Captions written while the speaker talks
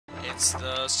it's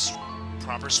the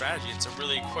proper strategy. It's a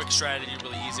really quick strategy,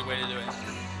 really easy way to do it.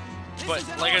 But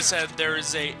like I said, there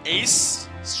is a ace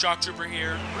shock trooper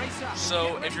here.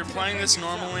 So if you're playing this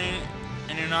normally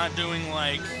and you're not doing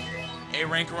like A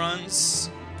rank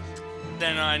runs,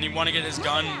 then and you want to get his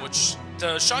gun, which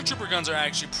the shock trooper guns are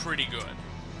actually pretty good.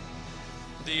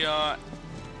 The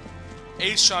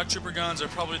ace shock trooper guns are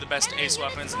probably the best ace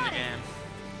weapons in the game.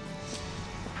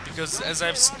 Because as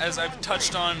I've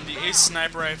touched on, the ace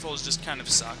sniper rifles just kind of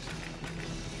suck.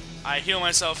 I heal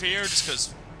myself here just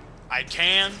because I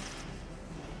can.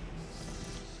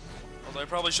 Although I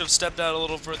probably should have stepped out a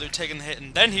little further, taken the hit,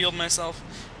 and then healed myself.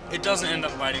 It doesn't end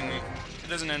up biting me. It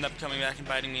doesn't end up coming back and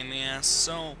biting me in the ass,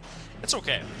 so it's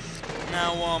okay.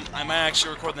 Now, I might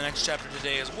actually record the next chapter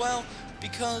today as well,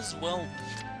 because, well,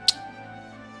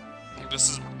 this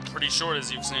is pretty short as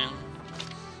you've seen.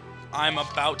 I'm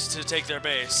about to take their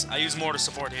base. I use mortar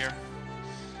support here.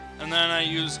 And then I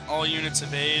use all units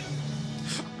evade.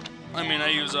 I mean, I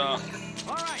use,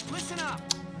 Alright, listen up.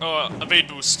 Evade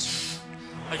boost.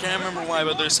 I can't remember why,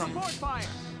 but there's some...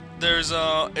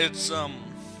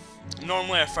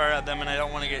 normally I fire at them and I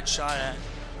don't want to get shot at.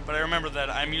 But I remember that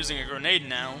I'm using a grenade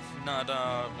now, not,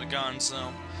 the gun,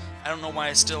 so... I don't know why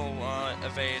I still,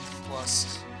 evade,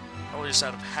 plus... Probably just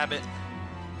out of habit.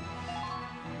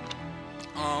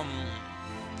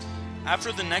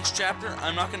 After the next chapter,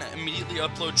 I'm not going to immediately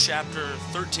upload chapter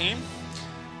 13.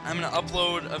 I'm going to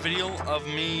upload a video of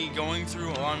me going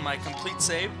through on my complete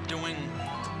save, doing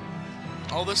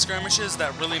all the skirmishes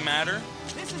that really matter.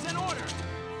 This is an order.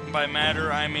 By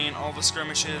matter, I mean all the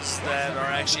skirmishes that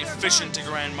are actually efficient to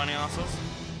grind money off of.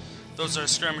 Those are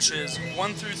skirmishes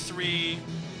 1 through 3,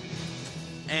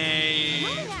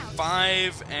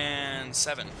 5, and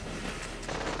 7.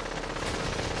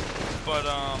 But,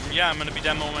 yeah, I'm gonna be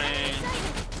demoing,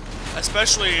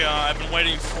 especially, I've been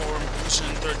waiting for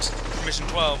mission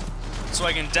 12, so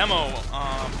I can demo,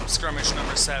 skirmish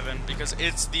number 7, because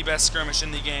it's the best skirmish in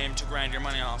the game to grind your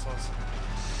money off of.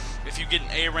 If you get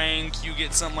an A rank, you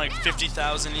get something like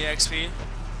 50,000 EXP.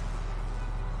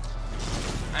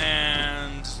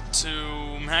 And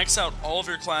to max out all of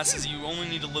your classes, you only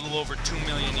need a little over 2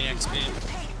 million EXP.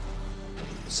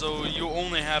 So you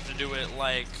only have to do it,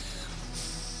 like...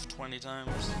 20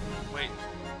 times. Wait.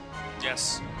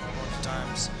 Yes. 20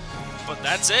 times. But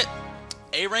that's it.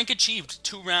 A rank achieved.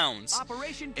 2 rounds.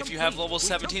 If you have level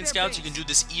 17 scouts, you can do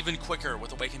this even quicker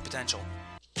with Awakened Potential.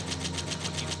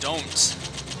 If you don't,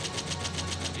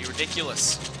 it'd be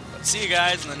ridiculous. But see you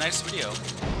guys in the next video.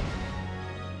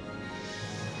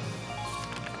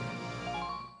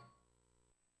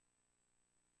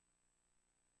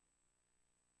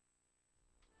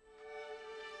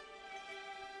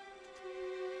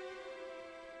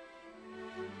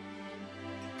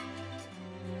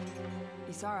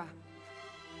 Isara.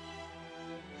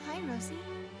 Hi, Rosie.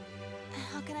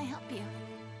 How can I help you?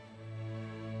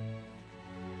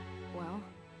 Well,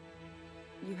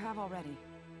 you have already.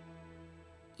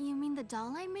 You mean the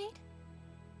doll I made?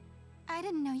 I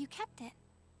didn't know you kept it.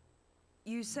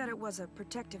 You said it was a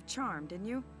protective charm, didn't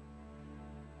you?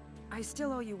 I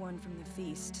still owe you one from the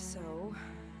feast, so...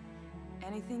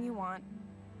 anything you want,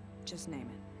 just name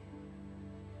it.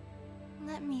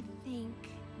 Let me think.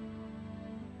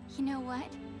 You know what?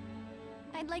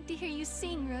 I'd like to hear you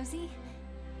sing, Rosie.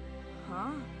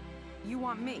 Huh? You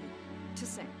want me to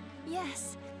sing?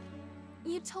 Yes.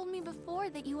 You told me before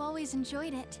that you always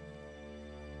enjoyed it.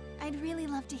 I'd really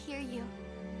love to hear you.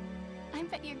 I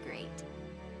bet you're great.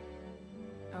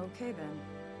 Okay, then.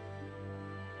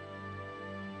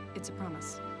 It's a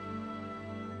promise.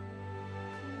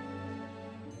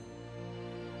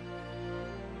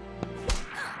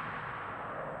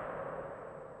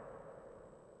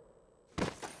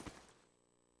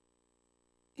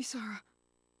 Isara.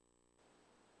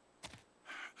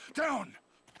 Down!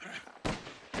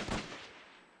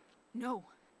 No.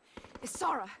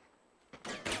 Isara!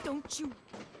 Don't you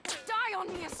die on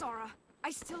me, Isara! I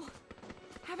still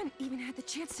haven't even had the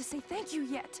chance to say thank you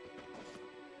yet.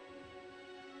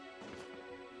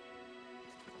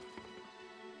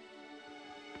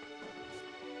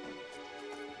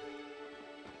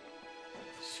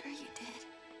 Sure you did.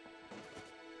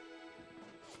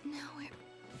 Now we're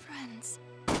friends.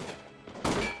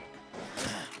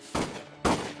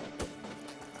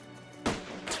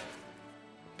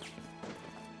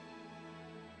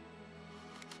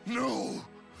 No!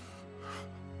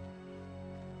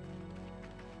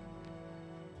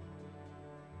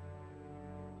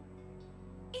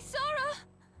 Isara!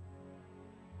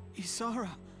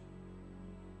 Isara.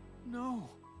 No.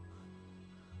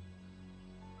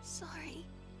 Sorry.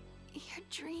 Your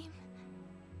dream.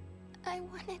 I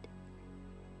wanted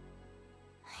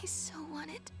I so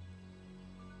wanted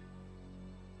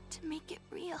to make it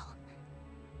real.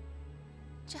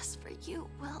 Just for you,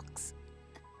 Wilkes.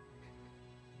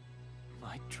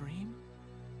 My dream?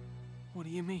 What do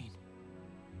you mean?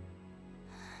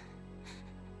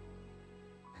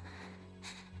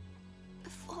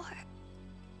 Before,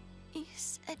 you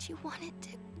said you wanted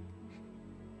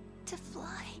to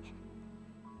fly.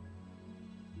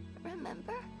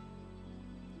 Remember?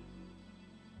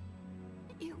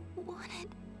 You wanted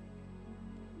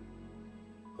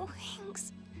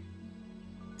wings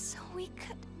so we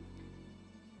could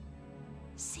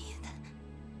see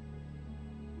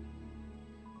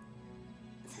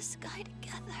the sky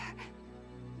together.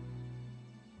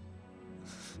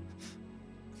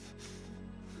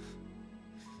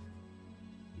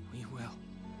 We will.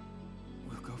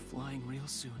 We'll go flying real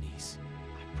soonies.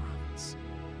 I promise.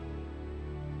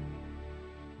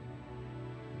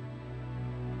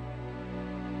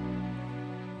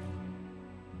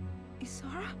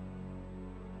 Isara?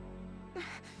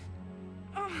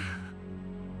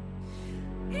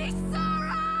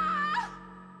 Isara!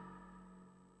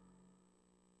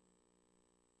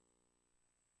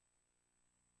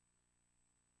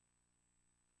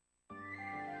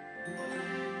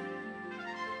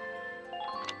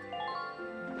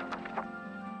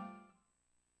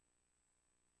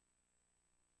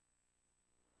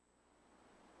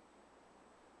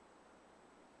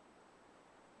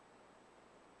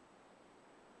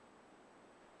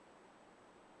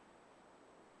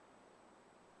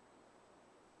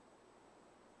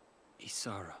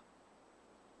 Isara.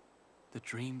 The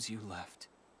dreams you left,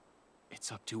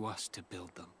 it's up to us to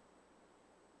build them.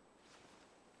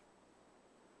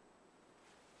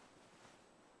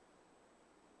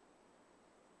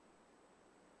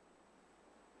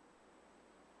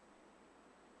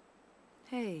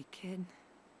 Hey, kid.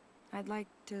 I'd like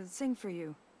to sing for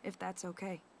you, if that's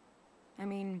okay. I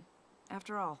mean,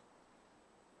 after all,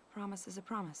 a promise is a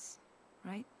promise,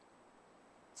 right?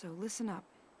 So listen up.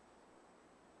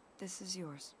 This is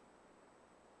yours.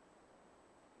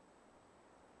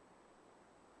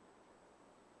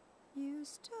 You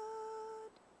stood,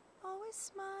 always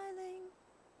smiling,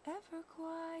 ever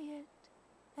quiet,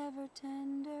 ever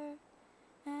tender,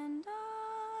 and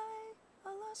I, a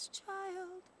lost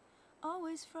child,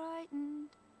 always frightened.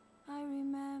 I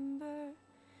remember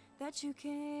that you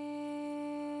came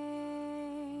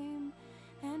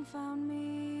and found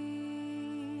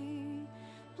me,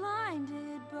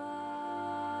 blinded by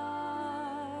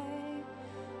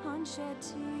unshed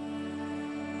tears.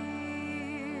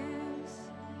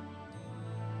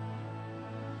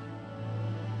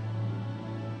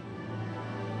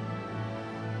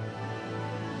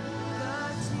 The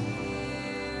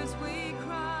tears we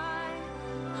cry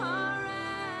are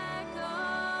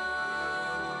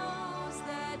echoes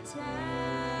that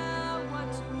tell what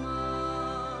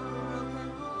tomorrow can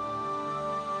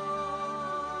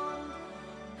hold.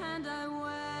 And I wept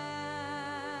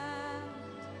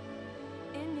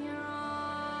in your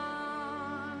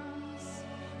arms,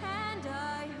 and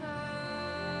I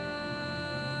heard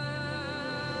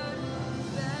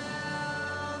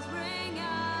bells ring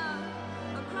out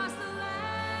across the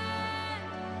land,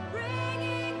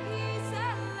 bringing peace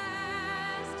at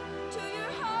last to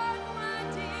your heart, my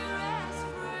dearest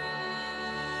friend.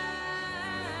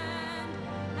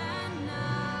 And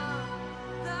now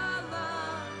the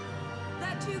love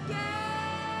that you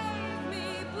gave me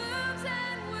blooms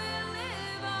and will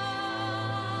live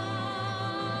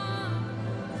on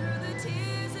through the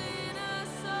tears in a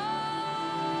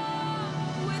song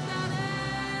without end.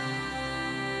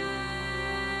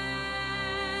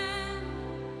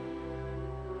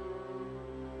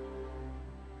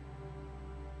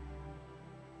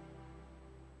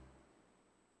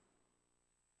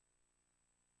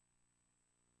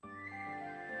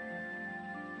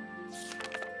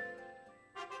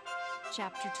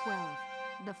 Chapter 12.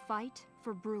 The Fight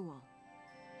for Brule.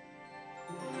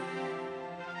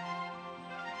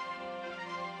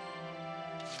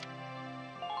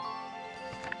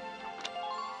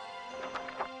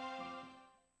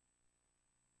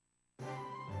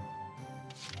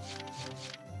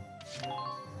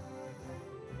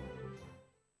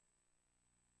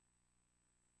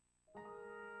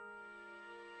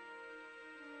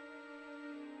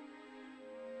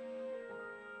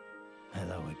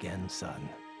 Hello again, son.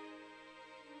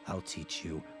 I'll teach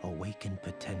you awakened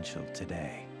potential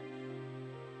today.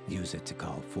 Use it to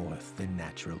call forth the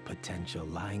natural potential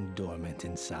lying dormant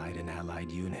inside an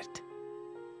allied unit.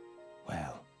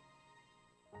 Well,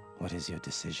 what is your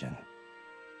decision?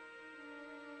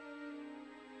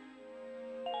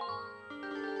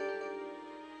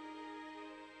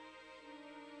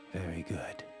 Very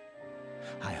good.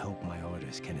 I hope my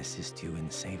orders can assist you in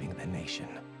saving the nation.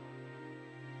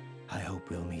 I hope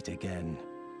we'll meet again.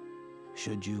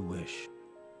 Should you wish,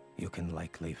 you can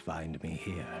likely find me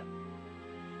here.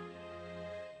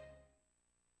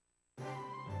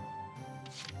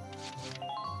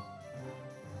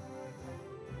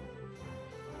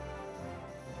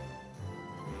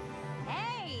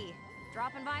 Hey!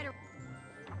 Dropping by to...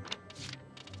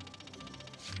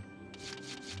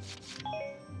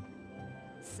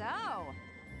 So...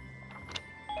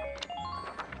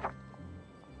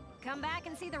 Come back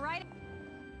and see the right...